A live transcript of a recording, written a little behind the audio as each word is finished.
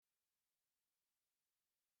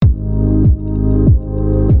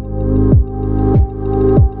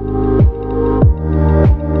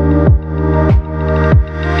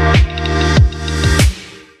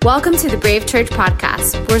Welcome to the Brave Church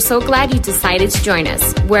podcast. We're so glad you decided to join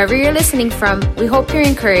us. Wherever you're listening from, we hope you're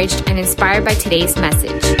encouraged and inspired by today's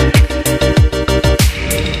message.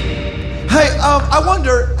 Hey, I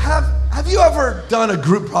wonder, have you ever done a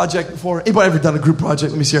group project before? Anybody ever done a group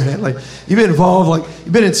project? Let me see your hand. Like, you've been involved, like,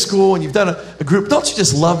 you've been in school and you've done a group. Don't you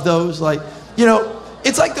just love those? Like, you know,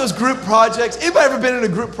 it's like those group projects. Anybody ever been in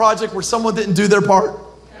a group project where someone didn't do their part?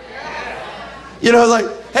 You know, like,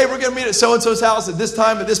 hey, we're going to meet at so-and-so's house at this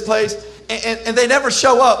time, at this place. And they never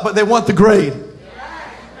show up, but they want the grade.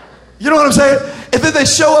 You know what I'm saying? And then they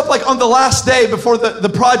show up like on the last day before the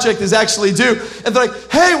project is actually due. And they're like,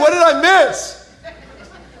 hey, what did I miss?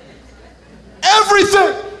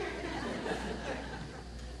 Everything.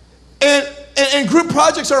 And group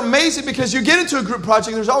projects are amazing because you get into a group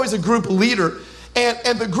project, there's always a group leader.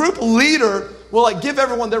 And the group leader will like give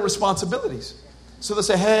everyone their responsibilities. So they'll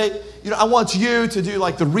say, hey, you know, I want you to do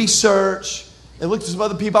like the research and look to some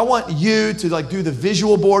other people. I want you to like do the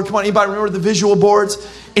visual board. Come on, anybody remember the visual boards?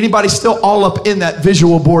 Anybody still all up in that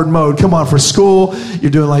visual board mode? Come on, for school,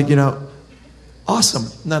 you're doing like, you know, awesome.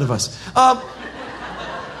 None of us.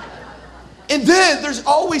 And then there's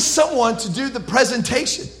always someone to do the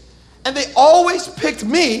presentation. And they always picked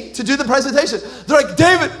me to do the presentation. They're like,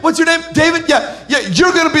 David, what's your name? David? Yeah,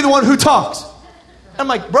 you're going to be the one who talks. I'm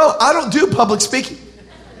like, bro, I don't do public speaking.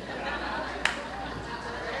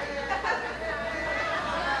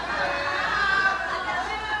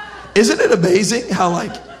 Isn't it amazing how,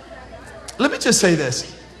 like, let me just say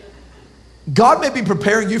this. God may be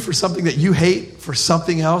preparing you for something that you hate for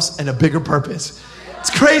something else and a bigger purpose.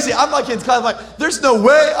 It's crazy. I'm like, it's kind of like, there's no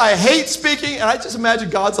way I hate speaking. And I just imagine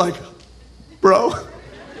God's like, bro.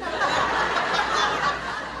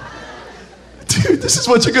 Dude, this is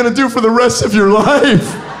what you're going to do for the rest of your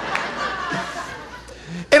life.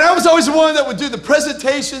 And I was always the one that would do the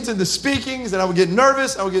presentations and the speakings, and I would get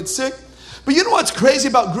nervous, I would get sick. But you know what's crazy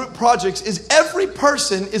about group projects is every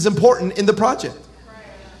person is important in the project.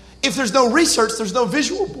 If there's no research, there's no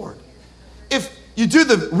visual board. If you do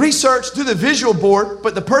the research, do the visual board,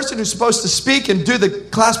 but the person who's supposed to speak and do the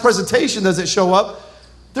class presentation doesn't show up,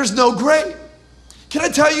 there's no grade. Can I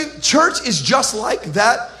tell you, church is just like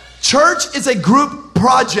that. Church is a group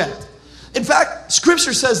project. In fact,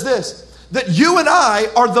 Scripture says this, that you and I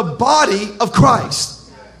are the body of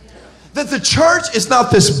Christ. That the church is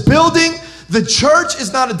not this building. The church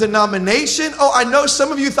is not a denomination. Oh, I know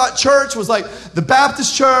some of you thought church was like the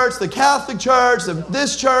Baptist church, the Catholic church,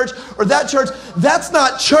 this church, or that church. That's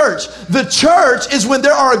not church. The church is when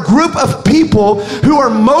there are a group of people who are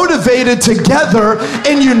motivated together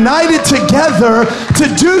and united together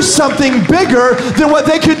to do something bigger than what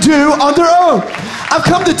they could do on their own. I've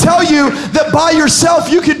come to tell you that by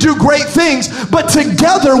yourself you can do great things, but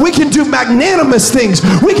together we can do magnanimous things.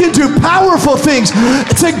 We can do powerful things.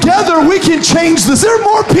 Together we can change this. There are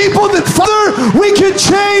more people than Father. We can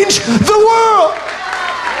change the world.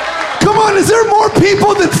 Come on, is there more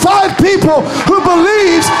people than 5 people who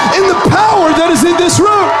believes in the power that is in this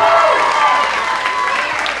room?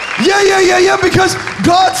 Yeah, because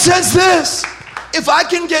God says this. If I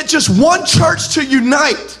can get just one church to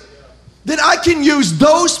unite, then I can use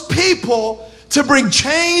those people to bring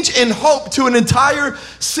change and hope to an entire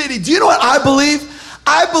city. Do you know what I believe?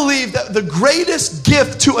 I believe that the greatest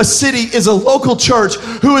gift to a city is a local church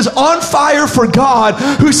who is on fire for God,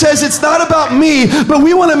 who says it's not about me, but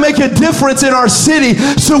we want to make a difference in our city.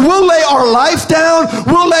 So we'll lay our life down,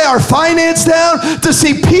 we'll lay our finance down to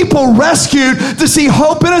see people rescued, to see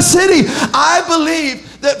hope in a city. I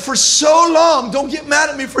believe that for so long, don't get mad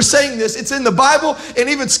at me for saying this, it's in the Bible and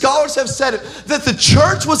even scholars have said it, that the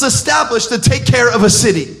church was established to take care of a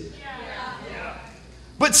city.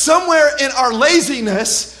 But somewhere in our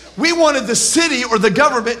laziness, we wanted the city or the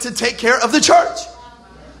government to take care of the church.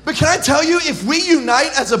 But can I tell you, if we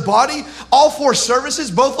unite as a body, all 4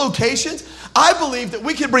 services, both locations, I believe that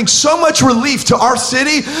we can bring so much relief to our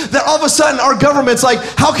city that all of a sudden our government's like,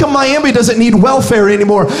 how come Miami doesn't need welfare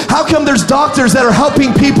anymore? How come there's doctors that are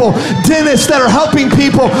helping people, dentists that are helping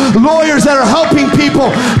people, lawyers that are helping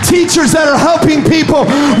people, teachers that are helping people?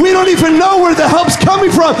 We don't even know where the help's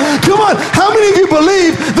coming from. Come on, how many of you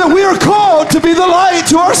believe that we are called to be the light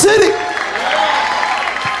to our city?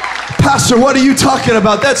 Pastor, what are you talking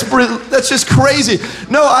about? That's just crazy.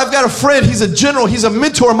 No, I've got a friend. He's a general. He's a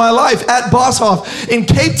mentor in my life at Boshoff in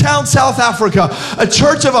Cape Town, South Africa, a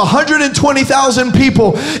church of 120,000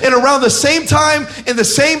 people. And around the same time, in the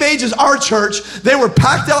same age as our church, they were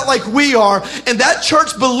packed out like we are. And that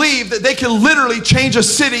church believed that they could literally change a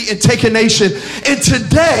city and take a nation. And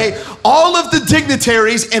today, all of the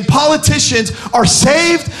dignitaries and politicians are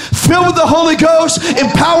saved, filled with the Holy Ghost,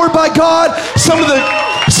 empowered by God. Some of the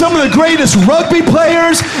Some of the greatest rugby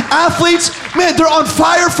players, athletes, man, they're on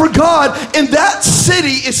fire for God. And that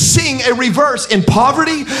city is seeing a reverse in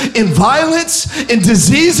poverty, in violence, in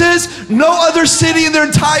diseases. No other city in their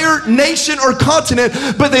entire nation or continent.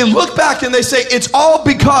 But they look back and they say, it's all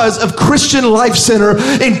because of Christian Life Center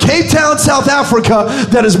in Cape Town, South Africa,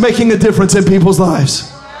 that is making a difference in people's lives.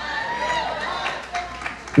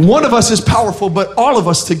 One of us is powerful, but all of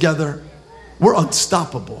us together, we're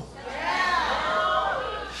unstoppable.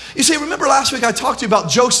 You see, remember last week I talked to you about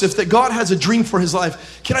Joseph, that God has a dream for his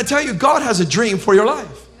life. Can I tell you, God has a dream for your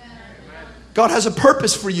life. God has a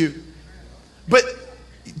purpose for you. But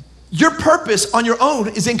your purpose on your own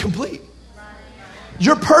is incomplete.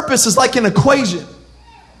 Your purpose is like an equation.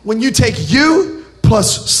 When you take you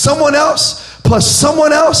plus someone else, plus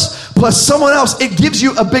someone else, plus someone else, it gives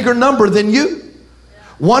you a bigger number than you.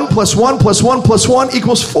 1 plus 1 plus 1 plus 1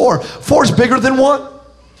 equals 4. 4 is bigger than 1.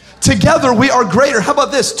 Together we are greater. How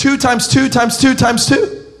about this? 2 times 2 times 2 times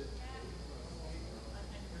 2.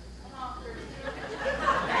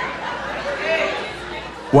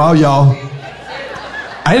 Wow, y'all.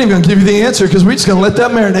 I ain't even gonna give you the answer because we're just gonna let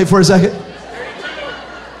that marinate for a second.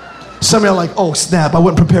 Some of y'all are like, oh snap, I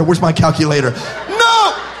wasn't prepared. Where's my calculator?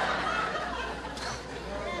 No!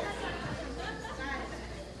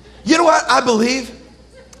 You know what I believe?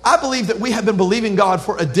 I believe that we have been believing God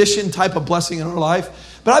for addition type of blessing in our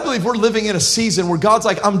life. But I believe we're living in a season where God's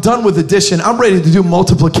like, I'm done with addition. I'm ready to do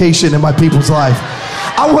multiplication in my people's life.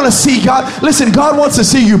 I want to see God. Listen, God wants to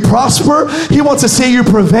see you prosper. He wants to see you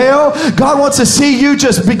prevail. God wants to see you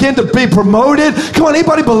just begin to be promoted. Come on,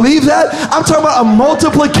 anybody believe that? I'm talking about a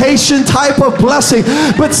multiplication type of blessing.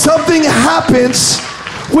 But something happens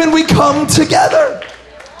when we come together.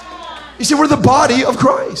 You see, we're the body of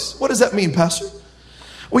Christ. What does that mean, Pastor?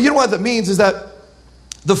 Well, you know what that means is that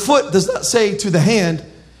the foot does not say to the hand,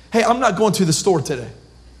 hey, I'm not going to the store today.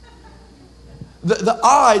 The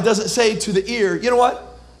eye doesn't say to the ear, you know what?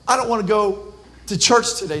 I don't want to go to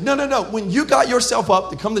church today. No, no, no. When you got yourself up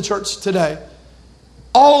to come to church today,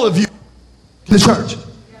 all of you in the church.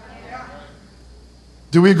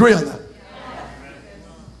 Do we agree on that?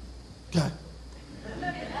 Okay.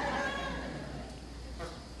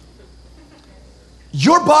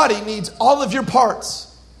 Your body needs all of your parts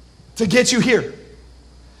to get you here.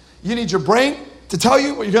 You need your brain to tell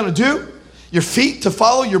you what you're going to do, your feet to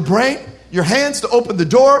follow your brain, your hands to open the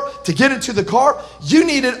door, to get into the car. You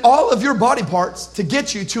needed all of your body parts to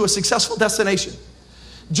get you to a successful destination.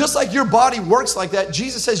 Just like your body works like that,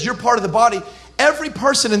 Jesus says you're part of the body. Every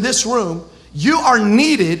person in this room, you are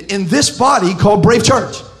needed in this body called Brave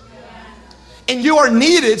Church. And you are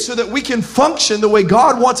needed so that we can function the way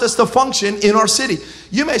God wants us to function in our city.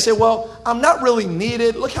 You may say, well, I'm not really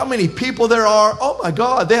needed. Look how many people there are. Oh my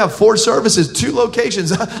God, they have 4 services, 2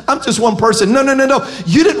 locations. I'm just one person. No, no, no, no.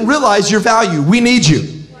 You didn't realize your value. We need you.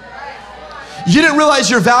 You didn't realize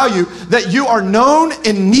your value, that you are known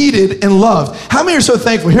and needed and loved. How many are so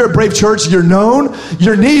thankful here at Brave Church? You're known,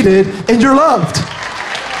 you're needed, and you're loved.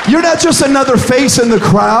 You're not just another face in the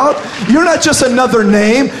crowd. You're not just another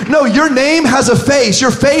name. No, your name has a face. Your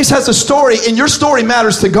face has a story, and your story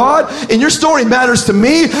matters to God, and your story matters to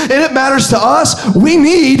me, and it matters to us. We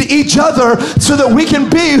need each other so that we can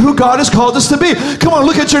be who God has called us to be. Come on,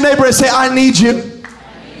 look at your neighbor and say, I need you.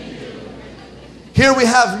 Here we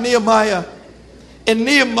have Nehemiah, and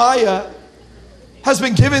Nehemiah has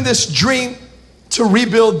been given this dream to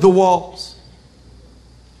rebuild the walls.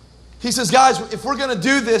 He says, guys, if we're going to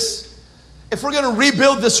do this, if we're going to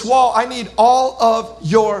rebuild this wall, I need all of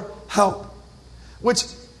your help. Which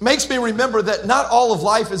makes me remember that not all of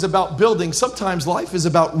life is about building. Sometimes life is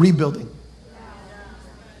about rebuilding.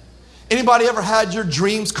 Anybody ever had your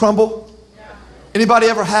dreams crumble? Anybody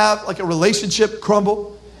ever have like a relationship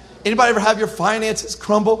crumble? Anybody ever have your finances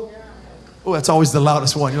crumble? Oh, that's always the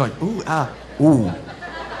loudest one. You're like, ooh, ah, ooh.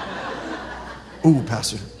 Ooh,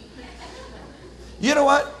 Pastor. You know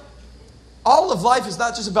what? All of life is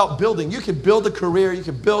not just about building. You can build a career, you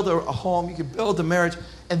can build a home, you can build a marriage,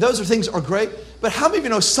 and those are things are great. But how many of you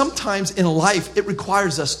know sometimes in life it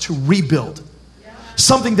requires us to rebuild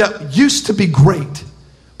something that used to be great,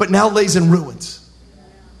 but now lays in ruins?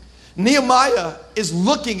 Nehemiah is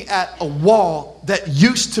looking at a wall that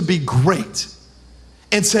used to be great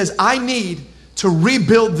and says, I need to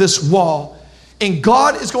rebuild this wall, and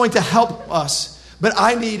God is going to help us, but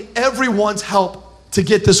I need everyone's help to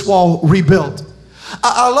get this wall rebuilt.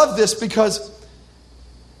 I love this because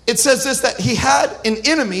it says this, that he had an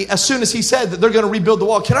enemy as soon as he said that they're going to rebuild the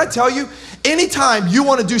wall. Can I tell you, anytime you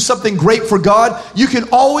want to do something great for God, you can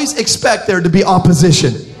always expect there to be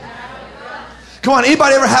opposition. Come on,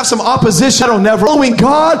 anybody ever have some opposition? I don't never. Following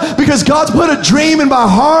God because God's put a dream in my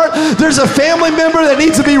heart. There's a family member that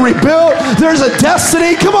needs to be rebuilt. There's a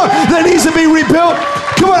destiny, come on, that needs to be rebuilt.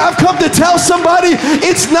 Come on, I've come to tell somebody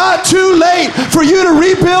it's not too late for you to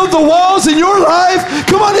rebuild the walls in your life.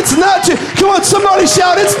 Come on, it's not too, come on, somebody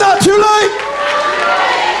shout, it's not too late.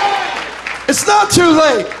 It's not too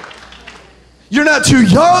late. You're not too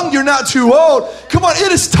young, you're not too old. Come on,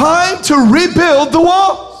 it is time to rebuild the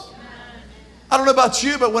walls. I don't know about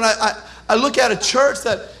you, but when I look at a church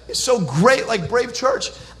that is so great, like Brave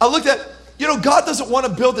Church, I look at, God doesn't want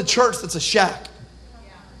to build a church that's a shack.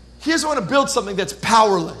 He doesn't want to build something that's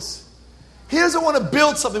powerless. He doesn't want to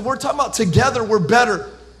build something. We're talking about together we're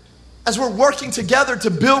better. As we're working together to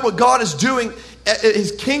build what God is doing at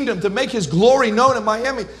His kingdom, to make His glory known in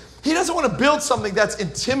Miami, He doesn't want to build something that's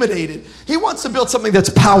intimidated. He wants to build something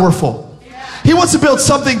that's powerful. He wants to build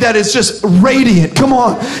something that is just radiant. Come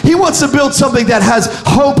on. He wants to build something that has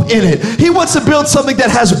hope in it. He wants to build something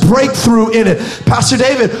that has breakthrough in it. Pastor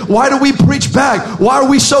David, why do we preach back? Why are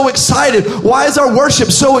we so excited? Why is our worship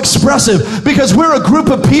so expressive? Because we're a group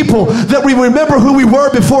of people that we remember who we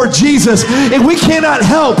were before Jesus. And we cannot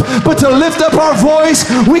help but to lift up our voice.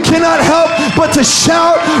 We cannot help but to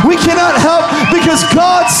shout. We cannot help because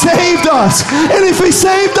God saved us. And if He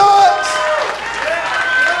saved us,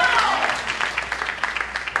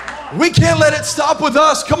 we can't let it stop with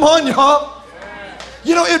us. Come on, y'all.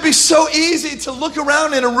 It'd be so easy to look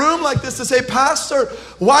around in a room like this to say, Pastor,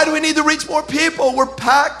 why do we need to reach more people? We're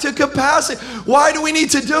packed to capacity. Why do we need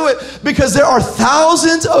to do it? Because there are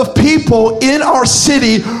thousands of people in our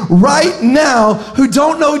city right now who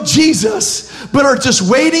don't know Jesus, but are just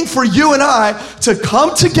waiting for you and I to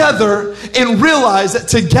come together and realize that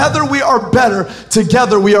together we are better.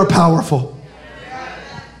 Together we are powerful.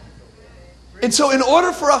 And so in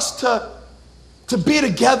order for us to be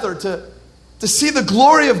together, to see the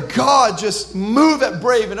glory of God just move at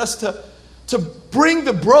Brave, and us to bring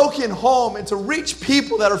the broken home and to reach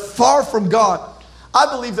people that are far from God, I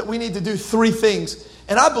believe that we need to do three things.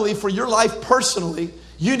 And I believe for your life personally,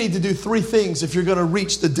 you need to do three things if you're going to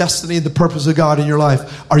reach the destiny and the purpose of God in your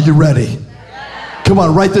life. Are you ready? Come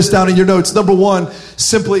on, write this down in your notes. Number one,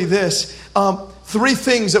 simply this. Three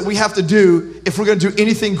things that we have to do if we're going to do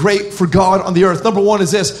anything great for God on the earth. Number one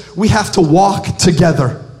is this. We have to walk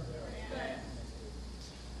together.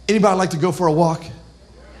 Anybody like to go for a walk?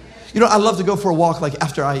 I love to go for a walk like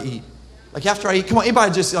after I eat. Like after I eat. Come on,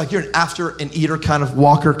 anybody just like you're an after an eater kind of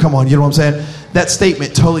walker? Come on, you know what I'm saying? That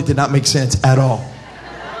statement totally did not make sense at all.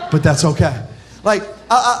 But that's okay. Like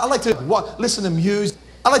I like to listen to music.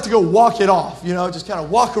 I like to go walk it off, just kind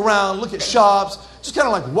of walk around, look at shops. Just kind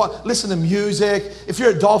of like listen to music. If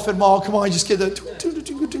you're at Dolphin Mall, come on, just get the...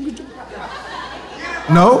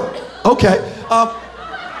 No? Okay.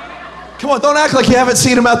 Come on, don't act like you haven't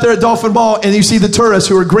seen them out there at Dolphin Mall and you see the tourists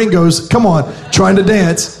who are gringos, come on, trying to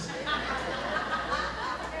dance.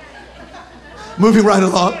 Moving right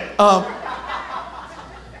along.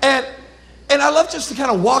 And I love just to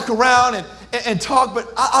kind of walk around and talk,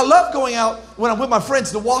 but I love going out when I'm with my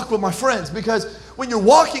friends to walk with my friends, because when you're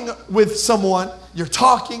walking with someone, you're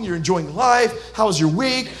talking, you're enjoying life, how was your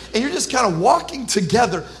week, and you're just kind of walking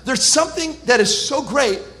together. There's something that is so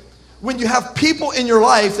great when you have people in your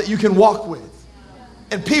life that you can walk with,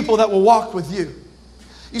 and people that will walk with you.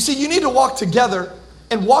 You see, you need to walk together,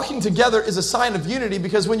 and walking together is a sign of unity,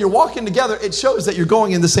 because when you're walking together, it shows that you're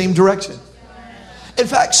going in the same direction. In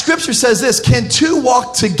fact, Scripture says this, can two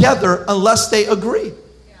walk together unless they agree?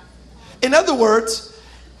 In other words,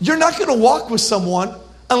 you're not going to walk with someone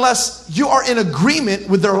unless you are in agreement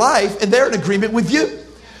with their life and they're in agreement with you.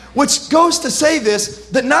 Which goes to say this,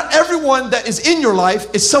 that not everyone that is in your life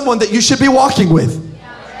is someone that you should be walking with.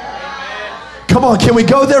 Come on, can we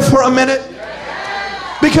go there for a minute?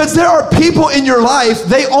 Because there are people in your life,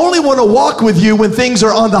 they only want to walk with you when things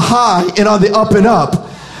are on the high and on the up and up.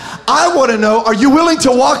 I want to know, are you willing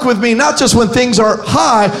to walk with me not just when things are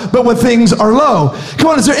high, but when things are low?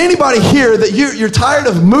 Come on, is there anybody here that you're tired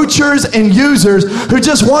of moochers and users who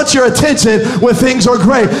just want your attention when things are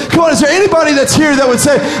great? Come on, is there anybody that's here that would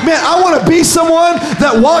say, man, I want to be someone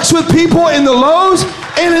that walks with people in the lows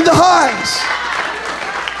and in the highs?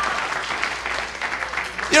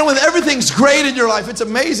 When everything's great in your life, it's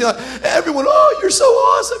amazing. Like, everyone, oh, you're so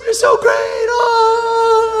awesome, you're so great, oh.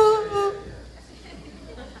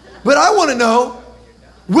 But I want to know,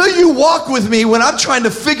 will you walk with me when I'm trying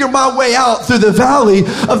to figure my way out through the valley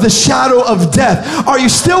of the shadow of death? Are you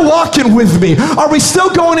still walking with me? Are we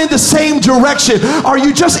still going in the same direction? Are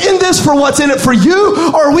you just in this for what's in it for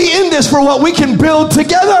you? Or are we in this for what we can build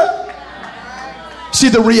together? See,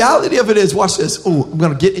 the reality of it is, watch this. Oh, I'm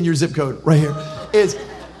going to get in your zip code right here. Is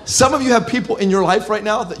some of you have people in your life right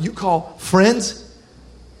now that you call friends,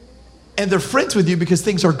 and they're friends with you because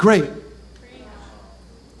things are great.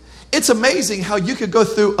 It's amazing how you could go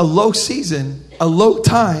through a low season, a low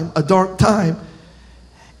time, a dark time,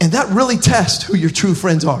 and that really tests who your true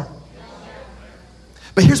friends are.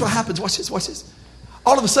 But here's what happens. Watch this, watch this.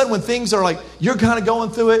 All of a sudden when things are like, you're kind of going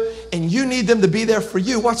through it and you need them to be there for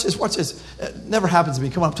you. Watch this, watch this. It never happens to me.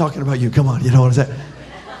 Come on, I'm talking about you. Come on, you know what I'm saying?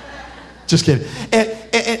 Just kidding.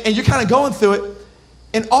 And you're kind of going through it,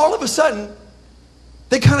 and all of a sudden,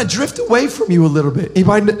 they kind of drift away from you a little bit.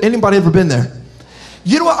 Anybody ever been there?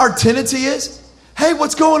 You know what our tendency is? Hey,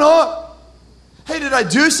 what's going on? Hey, did I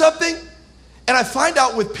do something? And I find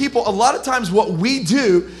out with people, a lot of times what we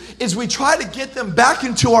do is we try to get them back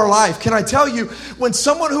into our life. Can I tell you, when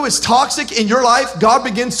someone who is toxic in your life, God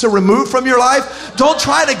begins to remove from your life, don't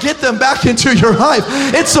try to get them back into your life.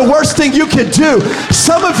 It's the worst thing you can do.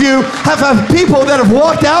 Some of you have people that have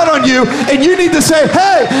walked out on you, and you need to say,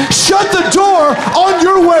 hey, shut the door on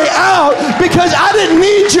your way out, because I didn't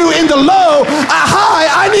need you in the low. High,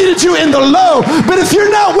 I needed you in the low. But if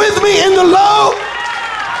you're not with me in the low,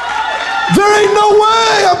 there ain't no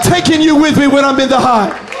way I'm taking you with me when I'm in the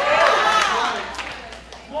high.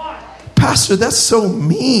 Pastor, that's so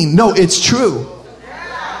mean. No, it's true.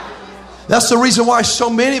 That's the reason why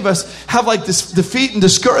so many of us have like this defeat and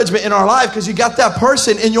discouragement in our life, because you got that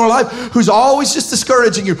person in your life who's always just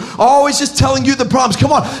discouraging you, always just telling you the problems.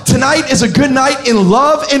 Come on, tonight is a good night in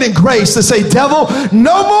love and in grace to say, devil,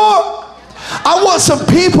 no more. I want some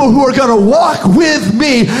people who are going to walk with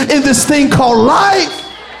me in this thing called life.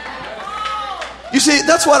 You see,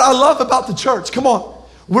 that's what I love about the church. Come on.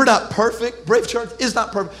 We're not perfect. Brave Church is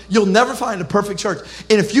not perfect. You'll never find a perfect church.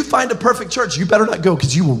 And if you find a perfect church, you better not go,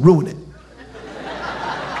 because you will ruin it.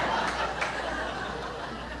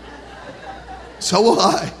 So will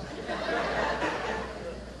I.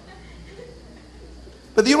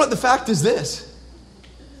 But you know what? The fact is this.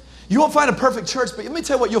 You won't find a perfect church, but let me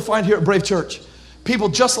tell you what you'll find here at Brave Church. People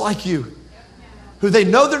just like you, who they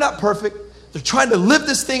know they're not perfect. They're trying to live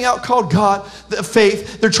this thing out called God, the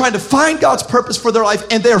faith. They're trying to find God's purpose for their life,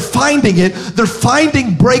 and they're finding it. They're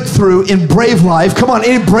finding breakthrough in Brave Life. Come on,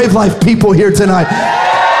 any Brave Life people here tonight?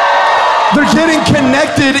 They're getting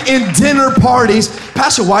connected in dinner parties.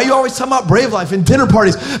 Pastor, why are you always talking about Brave Life in dinner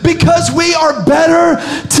parties? Because we are better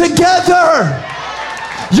together.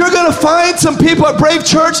 You're going to find some people at Brave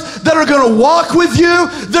Church that are going to walk with you.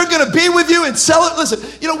 They're going to be with you and celebrate.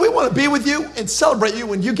 Listen, you know, we want to be with you and celebrate you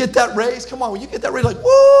when you get that raise. Come on, when you get that raise, like,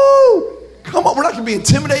 woo! Come on, we're not going to be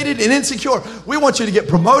intimidated and insecure. We want you to get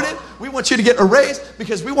promoted. We want you to get a raise,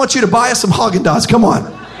 because we want you to buy us some Haagen-Dazs. Come on.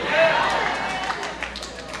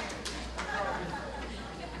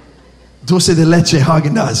 Dulce de leche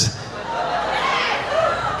Haagen-Dazs.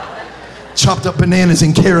 Chopped up bananas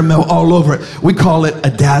and caramel all over it. We call it a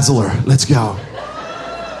dazzler. Let's go.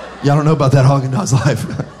 Y'all don't know about that Haagen-Dazs life.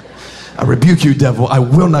 I rebuke you, devil. I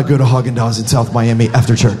will not go to Haagen-Dazs in South Miami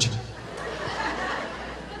after church.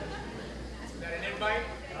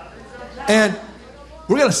 And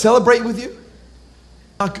we're going to celebrate with you.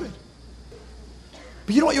 Not good.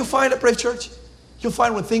 But you know what you'll find at Brave Church? You'll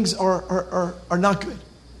find when things are not good.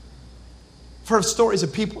 I've heard stories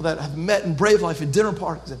of people that have met in Brave Life at dinner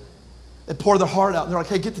parties, and they pour their heart out, and they're like,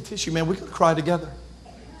 hey, get the tissue, man. We could cry together.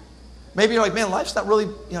 Maybe you're like, man, life's not really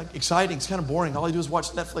exciting. It's kind of boring. All I do is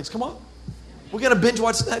watch Netflix. Come on. We're going to binge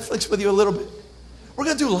watch Netflix with you a little bit. We're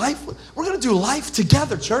going to do life. We're going to do life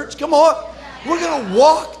together, church. Come on. We're going to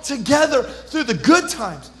walk together through the good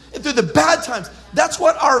times and through the bad times. That's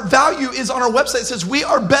what our value is on our website. It says we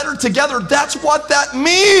are better together. That's what that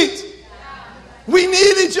means. We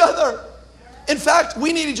need each other. In fact,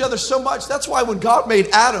 we need each other so much. That's why when God made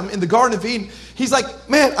Adam in the Garden of Eden, he's like,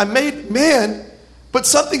 man, I made man, but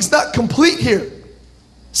something's not complete here.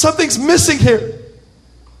 Something's missing here.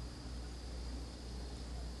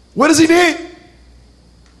 What does he need?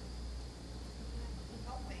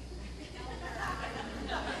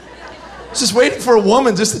 Just waiting for a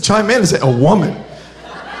woman just to chime in and say, a woman.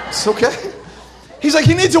 It's okay. He's like,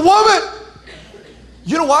 he needs a woman.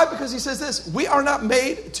 You know why? Because he says this, we are not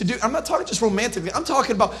made to do, I'm not talking just romantically, I'm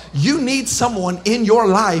talking about you need someone in your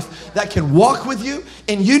life that can walk with you,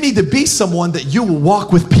 and you need to be someone that you will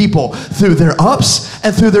walk with people through their ups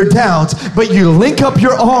and through their downs, but you link up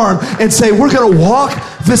your arm and say, we're going to walk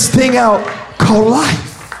this thing out called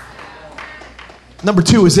life. Number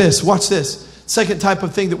 2 is this, watch this. Second type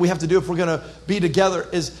of thing that we have to do if we're going to be together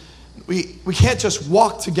is we can't just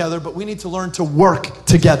walk together, but we need to learn to work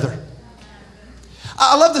together.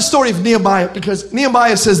 I love the story of Nehemiah, because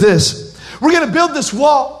Nehemiah says this, We're going to build this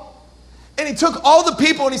wall. And he took all the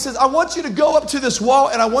people and he says, I want you to go up to this wall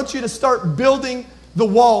and I want you to start building the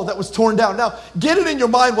wall that was torn down. Now, get it in your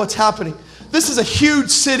mind what's happening. This is a huge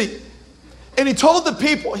city. And he told the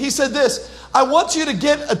people, he said this, I want you to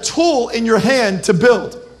get a tool in your hand to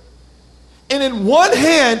build. And in one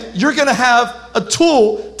hand, you're going to have a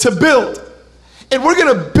tool to build. And we're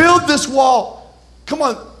going to build this wall. Come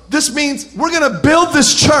on, this means we're going to build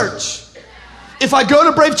this church. If I go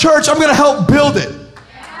to Brave Church, I'm going to help build it.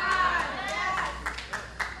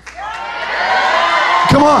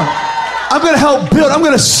 Come on. I'm going to help build. I'm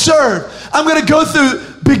going to serve. I'm going to go through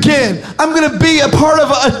Begin. I'm going to be a part of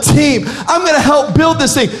a team. I'm going to help build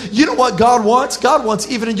this thing. You know what God wants? God wants,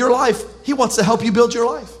 even in your life, He wants to help you build your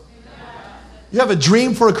life. You have a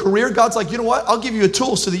dream for a career. God's like, you know what? I'll give you a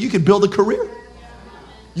tool so that you can build a career.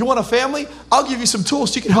 You want a family? I'll give you some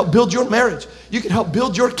tools so you can help build your marriage. You can help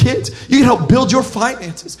build your kids. You can help build your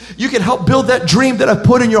finances. You can help build that dream that I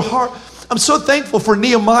put in your heart. I'm so thankful for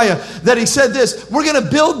Nehemiah that he said this, we're going to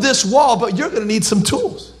build this wall, but you're going to need some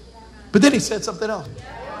tools. But then he said something else.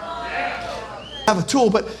 Have a tool,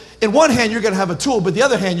 but in one hand you're going to have a tool, but the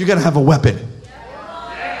other hand you're going to have a weapon.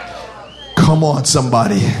 Come on,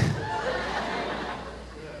 somebody.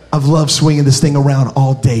 I've loved swinging this thing around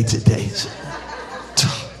all day today.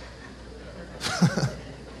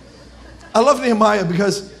 I love Nehemiah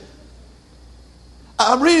because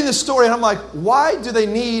I'm reading this story and I'm like, why do they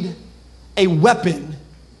need a weapon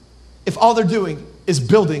if all they're doing is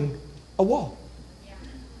building a wall?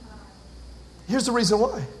 Here's the reason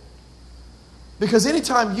why. Because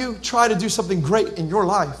anytime you try to do something great in your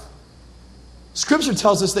life, Scripture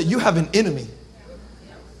tells us that you have an enemy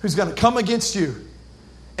who's going to come against you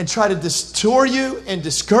and try to distort you and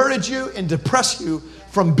discourage you and depress you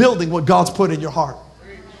from building what God's put in your heart.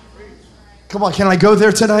 Come on, can I go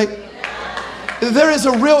there tonight? There is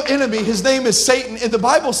a real enemy. His name is Satan. And the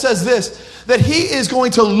Bible says this, that he is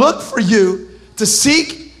going to look for you to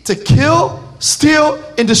seek, to kill, steal,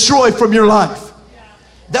 and destroy from your life.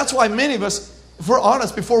 That's why many of us, if we're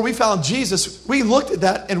honest, before we found Jesus, we looked at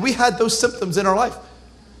that and we had those symptoms in our life.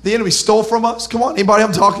 The enemy stole from us. Come on, anybody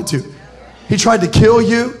I'm talking to? He tried to kill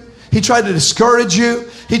you. He tried to discourage you.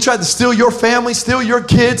 He tried to steal your family, steal your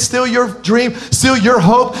kids, steal your dream, steal your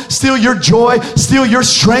hope, steal your joy, steal your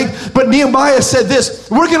strength. But Nehemiah said this,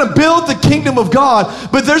 we're going to build the kingdom of God,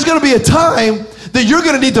 but there's going to be a time that you're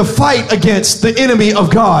going to need to fight against the enemy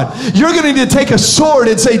of God. You're going to need to take a sword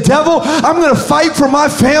and say, devil, I'm going to fight for my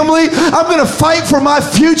family. I'm going to fight for my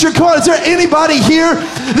future. Come on, is there anybody here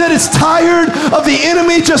that is tired of the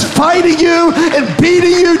enemy just fighting you and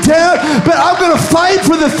beating you down? But I'm going to fight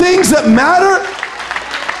for the things that matter.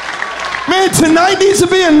 Man, tonight needs to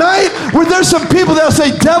be a night where there's some people that'll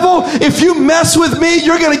say, devil, if you mess with me,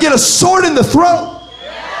 you're going to get a sword in the throat.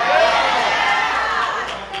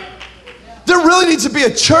 There really needs to be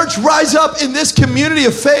a church rise up in this community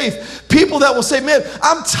of faith. People that will say, man,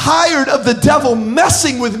 I'm tired of the devil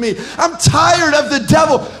messing with me. I'm tired of the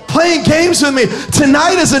devil playing games with me.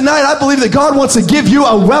 Tonight is a night I believe that God wants to give you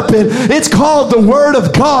a weapon. It's called the Word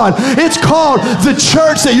of God. It's called the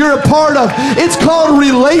church that you're a part of. It's called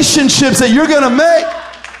relationships that you're going to make.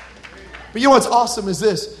 But you know what's awesome is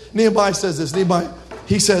this. Nehemiah says this. Nehemiah,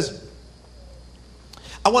 he says,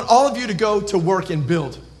 I want all of you to go to work and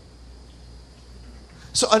build.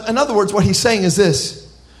 So in other words, what he's saying is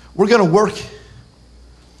this. We're going to work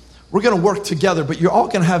together, but you're all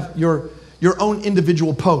going to have your own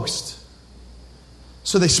individual post.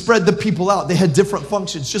 So they spread the people out. They had different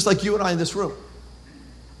functions, just like you and I in this room.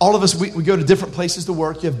 All of us, we go to different places to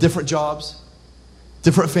work. You have different jobs,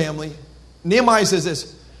 different family. Nehemiah says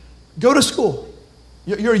this, go to school.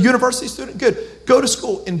 You're a university student? Good. Go to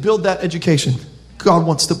school and build that education. God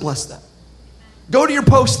wants to bless that. Go to your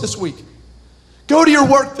post this week. Go to your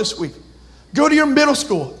work this week. Go to your middle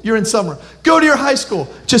school. You're in summer. Go to your high school.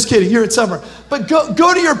 Just kidding. You're in summer. But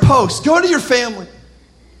go to your post. Go to your family.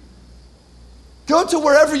 Go to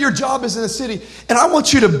wherever your job is in the city. And I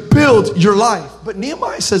want you to build your life. But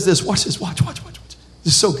Nehemiah says this. Watch this. Watch.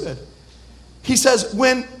 This is so good. He says,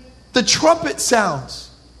 when the trumpet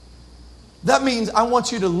sounds, that means I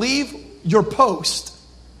want you to leave your post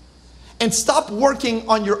and stop working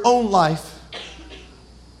on your own life.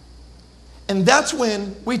 And that's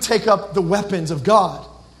when we take up the weapons of God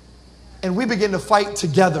and we begin to fight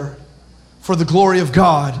together for the glory of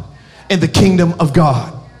God and the kingdom of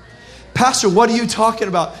God. Pastor, what are you talking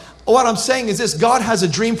about? What I'm saying is this: God has a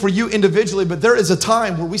dream for you individually, but there is a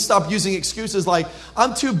time where we stop using excuses like,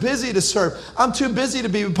 I'm too busy to serve. I'm too busy to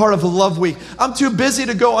be part of a love week. I'm too busy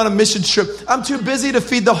to go on a mission trip. I'm too busy to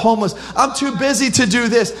feed the homeless. I'm too busy to do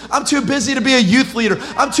this. I'm too busy to be a youth leader.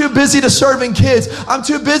 I'm too busy to serving kids. I'm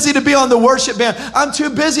too busy to be on the worship band. I'm too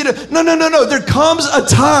busy to... No. There comes a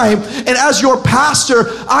time, and as your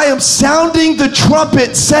pastor, I am sounding the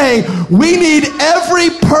trumpet saying, we need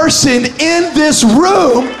every person in this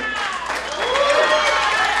room.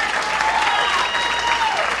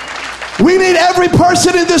 We need every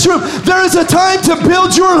person in this room. There is a time to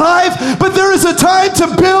build your life, but there is a time to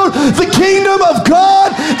build the kingdom of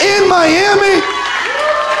God in Miami.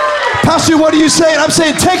 Pastor, what are you saying? I'm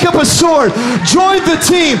saying take up a sword. Join the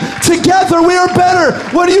team. Together we are better.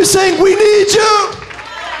 What are you saying? We need you.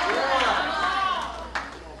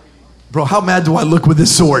 Bro, how mad do I look with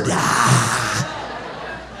this sword?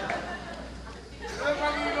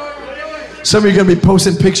 Some of you are going to be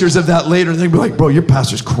posting pictures of that later, and they're going to be like, bro, your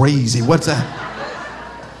pastor's crazy. What's that?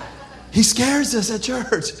 He scares us at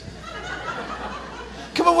church.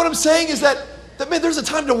 Come on, what I'm saying is that man, there's a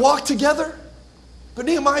time to walk together. But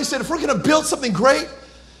Nehemiah said, if we're going to build something great,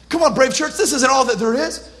 come on, Brave Church, this isn't all that there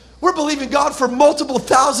is. We're believing God for multiple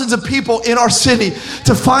thousands of people in our city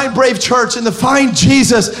to find Brave Church and to find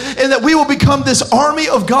Jesus, and that we will become this army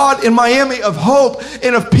of God in Miami of hope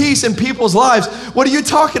and of peace in people's lives. What are you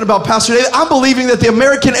talking about, Pastor David? I'm believing that the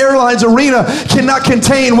American Airlines Arena cannot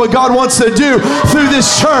contain what God wants to do through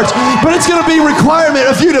this church, but it's going to be a requirement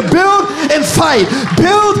of you to build and fight.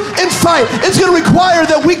 Build and fight. It's going to require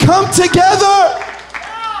that we come together.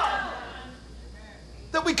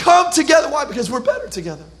 That we come together. Why? Because we're better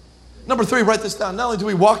together. Number 3, write this down. Not only do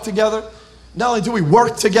we walk together, not only do we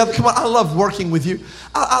work together. Come on, I love working with you.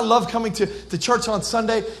 I love coming to the church on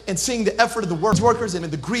Sunday and seeing the effort of the workers, and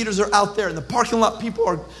the greeters are out there, and the parking lot people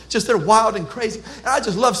are just, they're wild and crazy. And I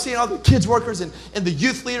just love seeing all the kids workers and the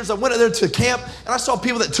youth leaders. I went there to camp, and I saw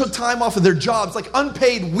people that took time off of their jobs, like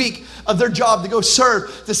unpaid week of their job, to go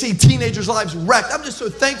serve, to see teenagers' lives wrecked. I'm just so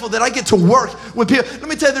thankful that I get to work with people. Let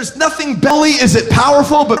me tell you, there's nothing, only is it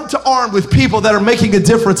powerful, but to arm with people that are making a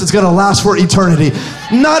difference that's going to last for eternity.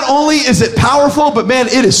 Not only is it powerful, but man,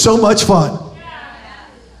 it is so much fun.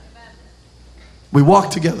 We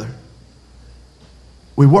walk together.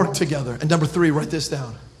 We work together. And number 3, write this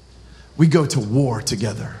down. We go to war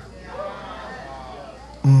together.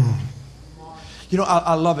 You know,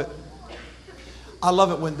 I love it. I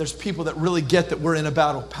love it when there's people that really get that we're in a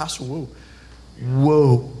battle. Pastor,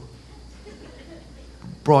 whoa.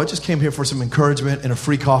 Bro, I just came here for some encouragement and a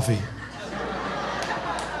free coffee.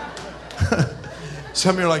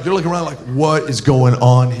 Some of you are like, you're looking around like, what is going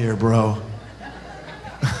on here, bro?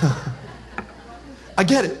 I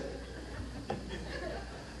get it.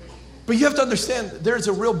 But you have to understand, there's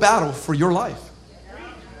a real battle for your life.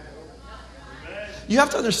 You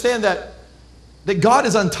have to understand that God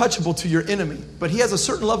is untouchable to your enemy, but he has a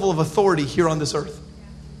certain level of authority here on this earth.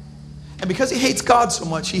 And because he hates God so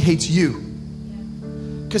much, he hates you.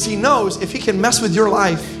 Because he knows if he can mess with your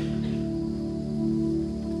life,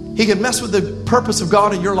 he can mess with the purpose of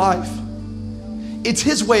God in your life. It's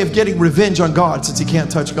his way of getting revenge on God, since he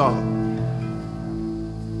can't touch God.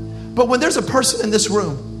 But when there's a person in this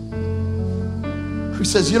room who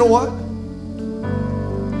says, you know what?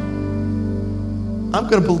 I'm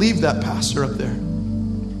going to believe that pastor up there.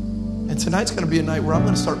 And tonight's going to be a night where I'm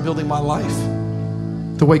going to start building my life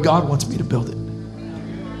the way God wants me to build it.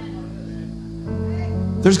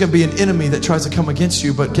 There's going to be an enemy that tries to come against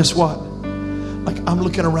you, but guess what? Like, I'm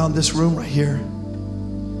looking around this room right here.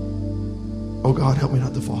 Oh God, help me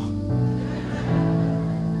not to fall.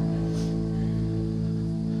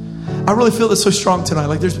 I really feel this so strong tonight.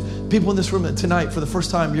 Like, there's people in this room that tonight, for the first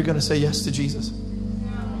time, you're going to say yes to Jesus.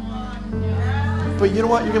 But you know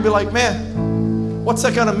what? You're going to be like, man, what's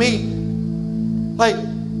that going to mean? Like,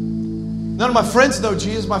 none of my friends know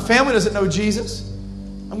Jesus. My family doesn't know Jesus.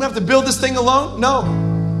 I'm going to have to build this thing alone? No.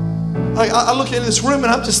 Like, I look into this room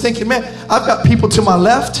and I'm just thinking, man, I've got people to my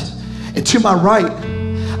left and to my right.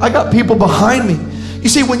 I got people behind me. You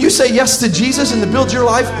see, when you say yes to Jesus and to build your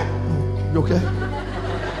life, you okay?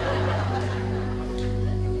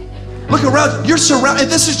 Look around. You're surrounded.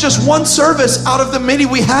 This is just one service out of the many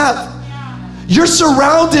we have. You're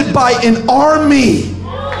surrounded by an army.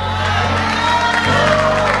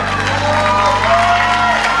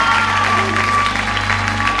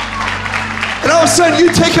 And all of a sudden,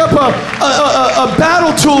 you take up a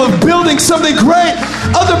battle tool of building something great.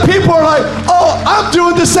 Other people are like, oh, I'm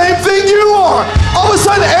doing the same thing you are. All of a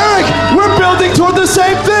sudden, Eric, we're building toward the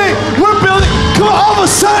same thing. We're building. Come on, all of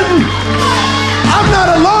a sudden, I'm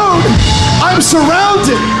not alone. I'm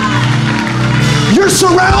surrounded. You're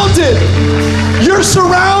surrounded. You're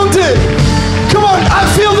surrounded. Come on, I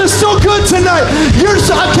feel this so good tonight.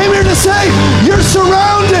 I came here to say, you're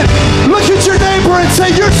surrounded. Look at your neighbor and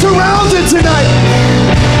say, you're surrounded tonight.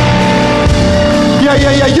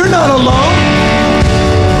 Yeah, you're not alone.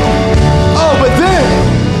 Oh, but then,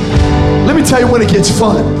 let me tell you when it gets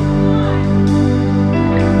fun.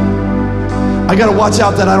 I got to watch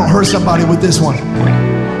out that I don't hurt somebody with this one,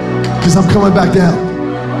 because I'm coming back down.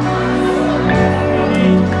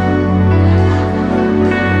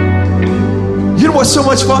 You know what's so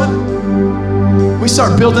much fun? We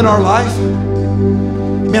start building our life.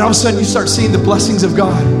 Man, all of a sudden you start seeing the blessings of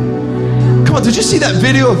God. Come on, did you see that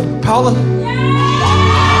video of Paula?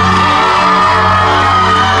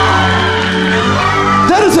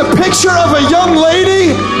 That is a picture of a young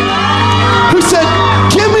lady who said,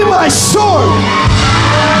 give me my sword.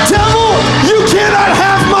 Devil, you cannot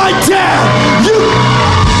have my dad. You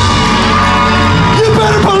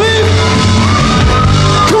better believe.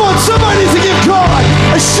 Come on, somebody needs to give God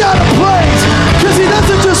a shout of praise, because he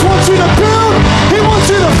doesn't just want you to build, he wants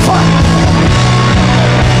you to fight.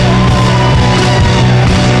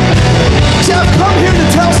 See, I've come here to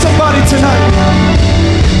tell somebody tonight,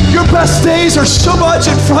 your best days are so much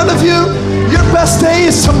in front of you. Your best day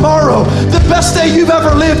is tomorrow. The best day you've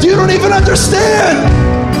ever lived. You don't even understand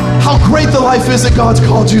how great the life is that God's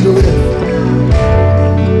called you to live.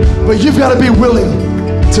 But you've got to be willing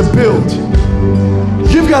to build.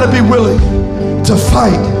 You've got to be willing to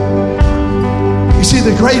fight. You see,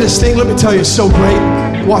 the greatest thing, let me tell you, is so great.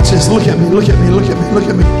 Watch this. Look at me, look at me, look at me, look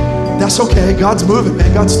at me. That's okay. God's moving,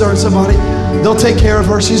 man. God's stirring somebody. They'll take care of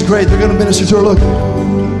her. She's great. They're going to minister to her. Look.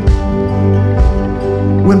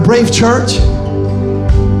 When Brave Church,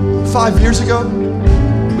 5 years ago,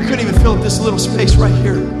 we couldn't even fill up this little space right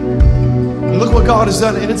here. And look what God has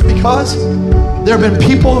done. And it's because there have been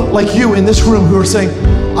people like you in this room who are saying,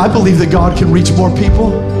 I believe that God can reach more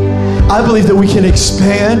people. I believe that we can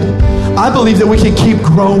expand. I believe that we can keep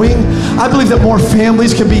growing. I believe that more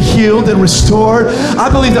families can be healed and restored. I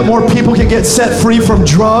believe that more people can get set free from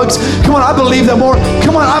drugs. Come on, I believe that more.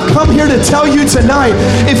 Come on, I've come here to tell you tonight,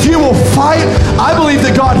 if you will fight, I believe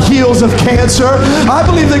that God heals of cancer. I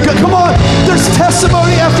believe that God, come on, there's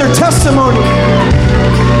testimony after testimony.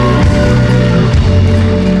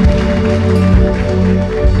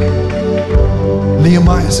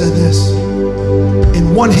 Nehemiah said this,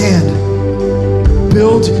 in one hand,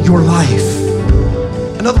 build your life.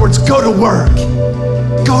 In other words, go to work,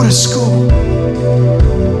 go to school.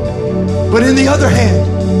 But in the other hand,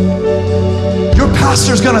 your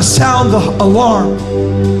pastor's gonna sound the alarm.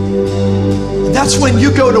 And that's when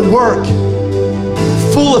you go to work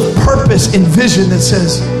full of purpose and vision that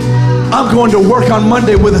says, I'm going to work on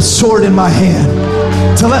Monday with a sword in my hand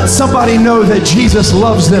to let somebody know that Jesus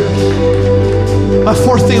loves them. My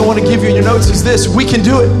fourth thing I want to give you in your notes is this: we can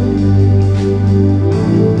do it.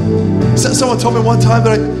 Someone told me one time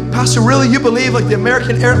that, Pastor, really, you believe like the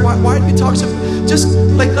American air? Why do we talk so? Just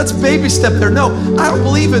like, let's baby step there. No, I don't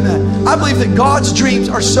believe in that. I believe that God's dreams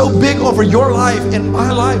are so big over your life and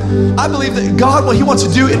my life. I believe that God, what he wants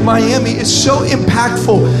to do in Miami is so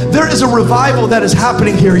impactful. There is a revival that is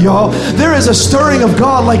happening here, y'all. There is a stirring of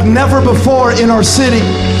God like never before in our city.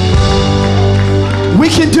 We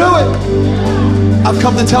can do it. I've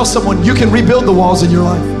come to tell someone, you can rebuild the walls in your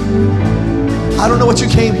life. I don't know what you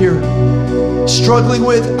came here struggling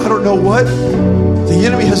with. I don't know what the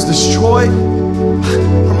enemy has destroyed.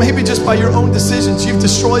 Or maybe just by your own decisions, you've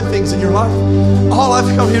destroyed things in your life. All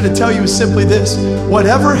I've come here to tell you is simply this: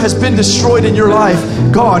 whatever has been destroyed in your life,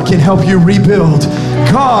 God can help you rebuild.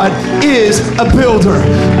 God is a builder.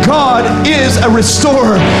 God is a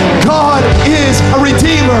restorer. God is a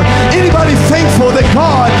redeemer. Anybody thankful that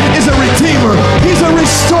God is a redeemer? He's a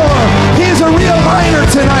restorer. He is a realigner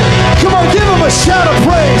tonight. Come on, give him a shout of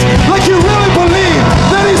praise like you really believe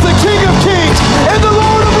that he's the King of Kings and the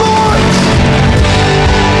Lord of Lords.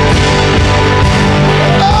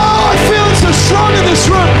 Oh, I feel it so strong in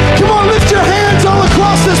this room. Come on, lift your hands all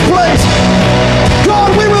across this place.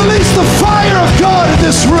 God, we release the fire of God in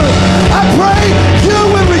this room. I pray you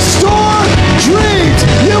will restore dreams.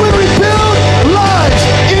 You will rebuild lives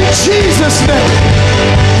in Jesus' name.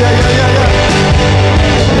 Yeah.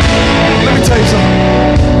 Let me tell you something.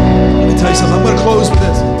 I'm going to close with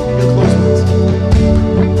this.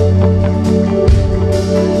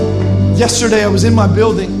 Yesterday I was in my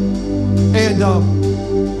building, and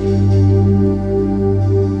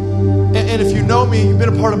if you know me, you've been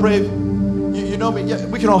a part of Brave, you know me. Yeah,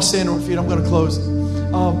 we can all stand on our feet. I'm going to close.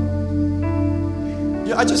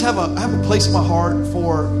 I just have a place in my heart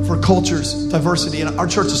for cultures, diversity, and our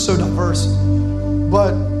church is so diverse.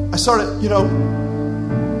 But I started,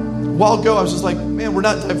 while ago, I was just like, man, we're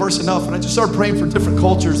not diverse enough. And I just started praying for different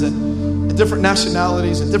cultures and different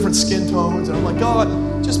nationalities and different skin tones. And I'm like,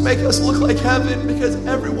 God, just make us look like heaven because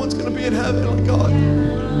everyone's going to be in heaven. Like, God,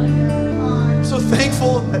 I'm so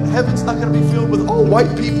thankful that heaven's not going to be filled with all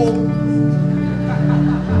white people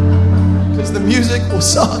because the music will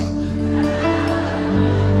suck.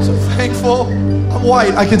 So thankful. I'm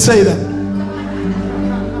white, I can say that.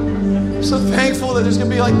 I'm so thankful that there's going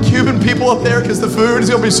to be like Cuban people up there because the food is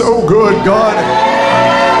going to be so good, God.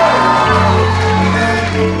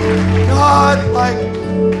 God, like...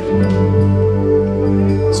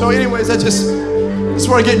 So anyways, that's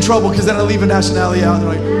where I get in trouble because then I leave a nationality out and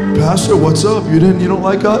they're like, Pastor, what's up? You don't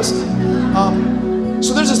like us?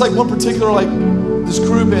 So there's just like one particular like this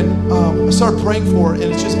group and I started praying for it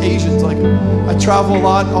and it's just Asians. Like I travel a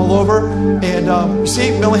lot all over and you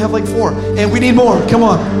see, we only have like 4 and we need more. Come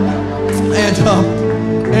on.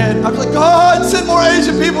 And I was like, God, send more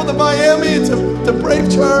Asian people to Miami and to Brave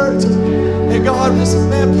Church. And God, just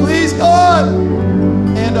man, please, God.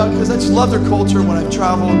 And because I just love their culture when I've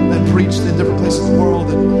traveled and preached in different places in the world,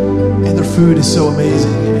 and their food is so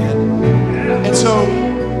amazing. And so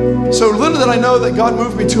little did I know that God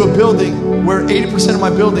moved me to a building where 80% of my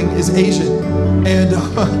building is Asian.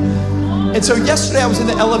 And so yesterday I was in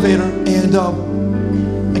the elevator, and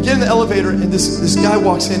I get in the elevator, and this guy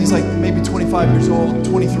walks in. He's like maybe 25 years old,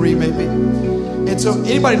 23 maybe. And so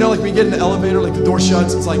anybody know, like when you get in the elevator, like the door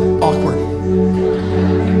shuts, it's like awkward.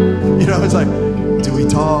 You know, it's like, do we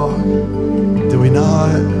talk? Do we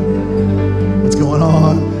not? What's going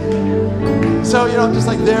on? So, you know, I'm just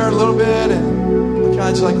like there a little bit and I kind of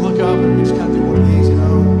just like look up and we just kind of do one of these, you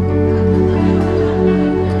know.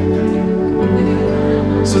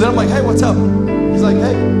 So then I'm like, hey, what's up? He's like,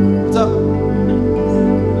 hey, what's up?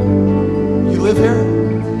 You live here?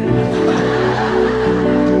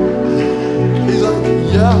 He's like,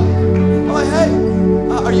 yeah. I'm like, hey.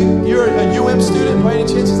 You're a UM student by any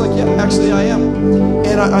chance? He's like, yeah, actually I am.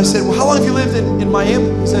 And I said, well, how long have you lived in Miami?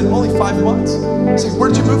 He said, only 5 months. I said, where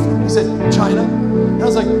did you move from? He said, China. And I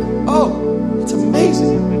was like, oh, it's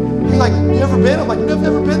amazing. He's like, you ever been? I'm like, no, I've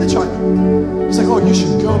never been to China. He's like, oh, you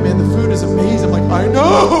should go, man. The food is amazing. I'm like, I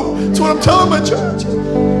know. That's what I'm telling my church.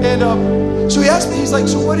 And so he asked me, he's like,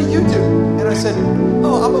 so what do you do? And I said,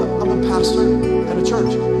 oh, I'm a pastor at a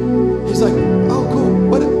church. He's like, oh, cool.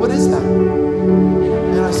 What is that?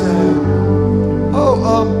 And I said,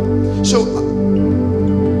 so,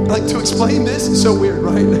 like, to explain this is so weird,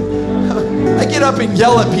 right? I get up and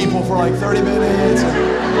yell at people for like 30 minutes.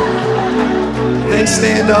 They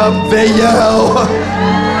stand up, they yell.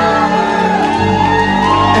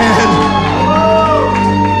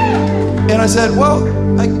 And I said, well,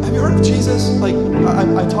 have you heard of Jesus? Like,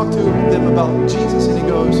 I talked to them about Jesus, and he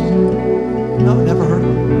goes, no, never heard of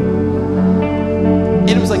him. And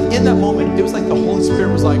it was like, in that moment, it was like the Holy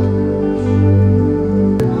Spirit was like,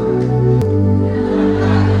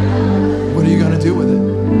 what are you going to do with it?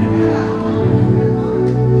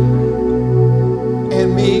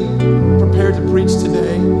 And me, prepared to preach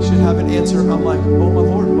today, should have an answer. I'm like, oh my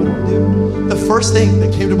Lord, what do I do? The first thing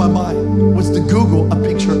that came to my mind was to Google a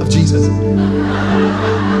picture of Jesus.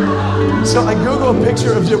 So I Google a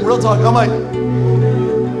picture of Real Talk. I'm like,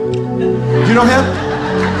 do you know him?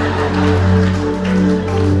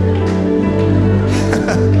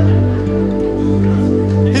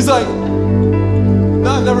 He's like, no,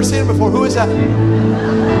 I've never seen him before. Who is that?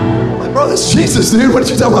 I'm like, bro, that's Jesus, dude. What are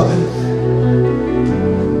you talking about?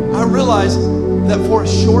 I realized that for a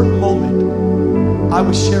short moment, I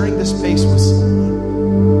was sharing this space with someone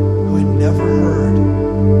who had never heard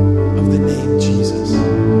of the name Jesus.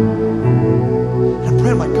 And I'm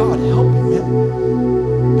praying, my God, help me,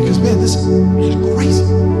 man. Because, man, this is crazy. I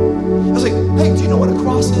was like, hey, do you know what a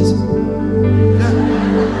cross is? Yeah.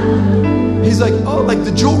 He's like, oh, like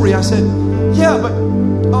the jewelry. I said, yeah, but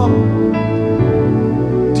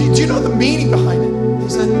do you know the meaning behind it? He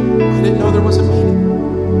said, I didn't know there was a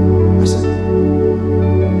meaning. I said,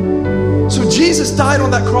 so Jesus died on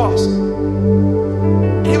that cross.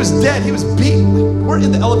 And he was dead. He was beaten. Like, we're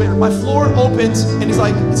in the elevator. My floor opens, and he's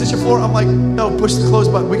like, is this your floor? I'm like, no, push the close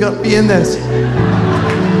button. We got to be in this.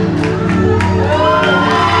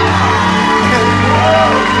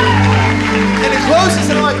 And it closes,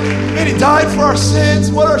 and I'm like, man, he died for our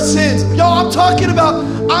sins. What are sins? Yo, I'm talking about,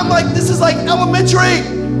 I'm like, this is like elementary.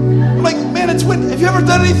 I'm like, man, it's when, have you ever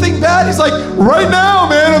done anything bad? He's like, right now,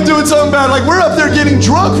 man, I'm doing something bad. Like, we're up there getting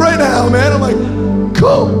drunk right now, man. I'm like,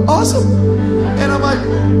 cool, awesome. And I'm like,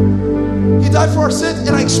 he died for our sins.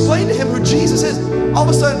 And I explained to him who Jesus is. All of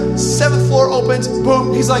a sudden, 7th floor opens,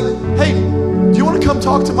 boom. He's like, hey, do you want to come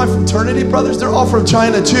talk to my fraternity brothers? They're all from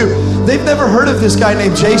China too. They've never heard of this guy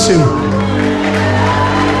named Jesu.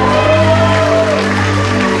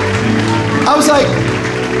 I was like,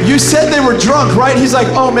 you said they were drunk, right? He's like,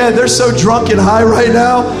 oh man, they're so drunk and high right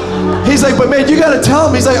now. He's like, but man, you got to tell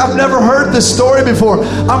him. He's like, I've never heard this story before.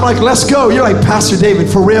 I'm like, let's go. You're like, Pastor David,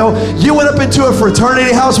 for real? You went up into a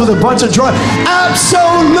fraternity house with a bunch of drunk?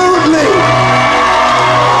 Absolutely.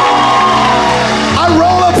 I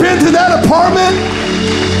roll up into that apartment.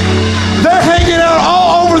 They're hanging out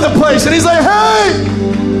all over the place. And he's like, hey,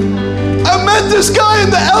 I met this guy in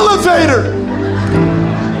the elevator.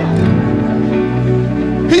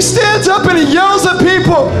 He stands up and he yells at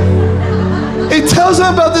people. He tells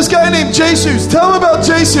them about this guy named Jesus. Tell them about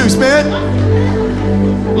Jesus, man.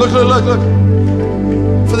 Look.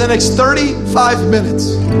 For the next 35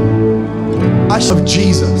 minutes, I showed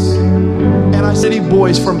Jesus. And I city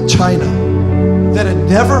boys from China that had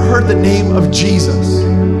never heard the name of Jesus.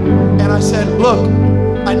 And I said, look,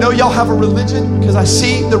 I know y'all have a religion because I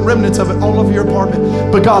see the remnants of it all over your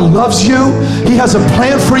apartment. But God loves you. He has a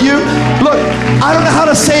plan for you. Look, I don't know how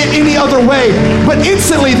to say it any other way, but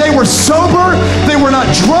instantly they were sober. They were not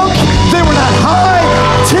drunk. They were not high.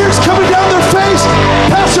 Tears coming down their face.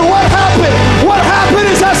 Pastor, what happened? What happened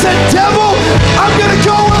is I said, devil, I'm going to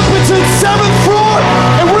go up into the 7th floor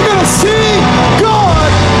and we're going to see God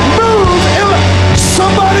move.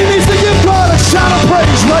 Somebody needs to give God a shout of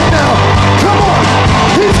praise right now. Come on.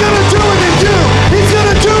 He's going to do it in you. He's going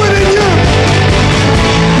to do it in you.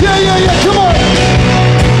 Yeah. Come on.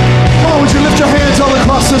 Come on, would you lift your hands all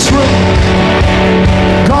across this room?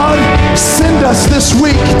 God, send us this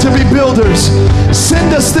week to be builders.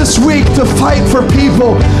 Send us this week to fight for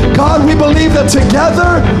people. God, we believe that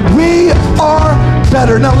together we are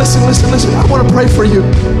better. Now listen. I want to pray for you.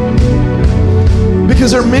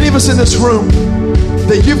 Because there are many of us in this room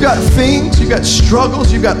that you've got things, you've got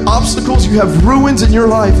struggles, you've got obstacles, you have ruins in your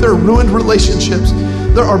life. There are ruined relationships.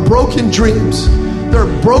 There are broken dreams. There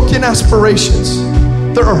are broken aspirations.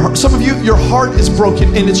 There are some of you, your heart is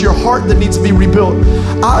broken and it's your heart that needs to be rebuilt.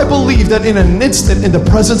 I believe that in an instant, in the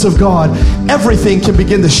presence of God, everything can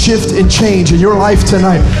begin to shift and change in your life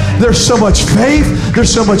tonight. There's so much faith.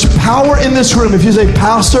 There's so much power in this room. If you say,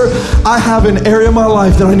 Pastor, I have an area of my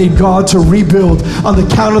life that I need God to rebuild. On the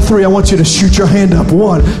count of 3, I want you to shoot your hand up.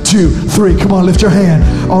 1, 2, 3. Come on, lift your hand.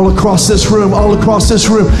 All across this room, all across this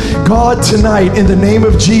room. God, tonight, in the name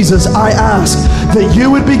of Jesus, I ask that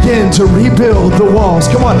you would begin to rebuild the walls.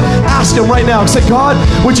 Come on, ask him right now. Say, God,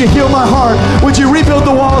 would you heal my heart? Would you rebuild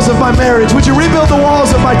the walls of my marriage? Would you rebuild the walls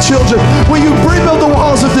of my children? Will you rebuild the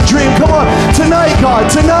walls of the dream? Come on, tonight, God,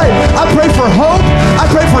 tonight, I pray for hope. I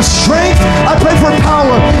pray for strength. I pray for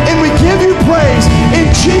power. And we give you praise in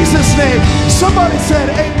Jesus' name. Somebody said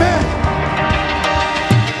amen.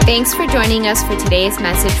 Thanks for joining us for today's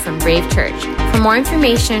message from Brave Church. For more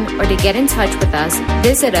information or to get in touch with us,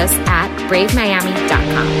 visit us at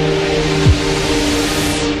bravemiami.com.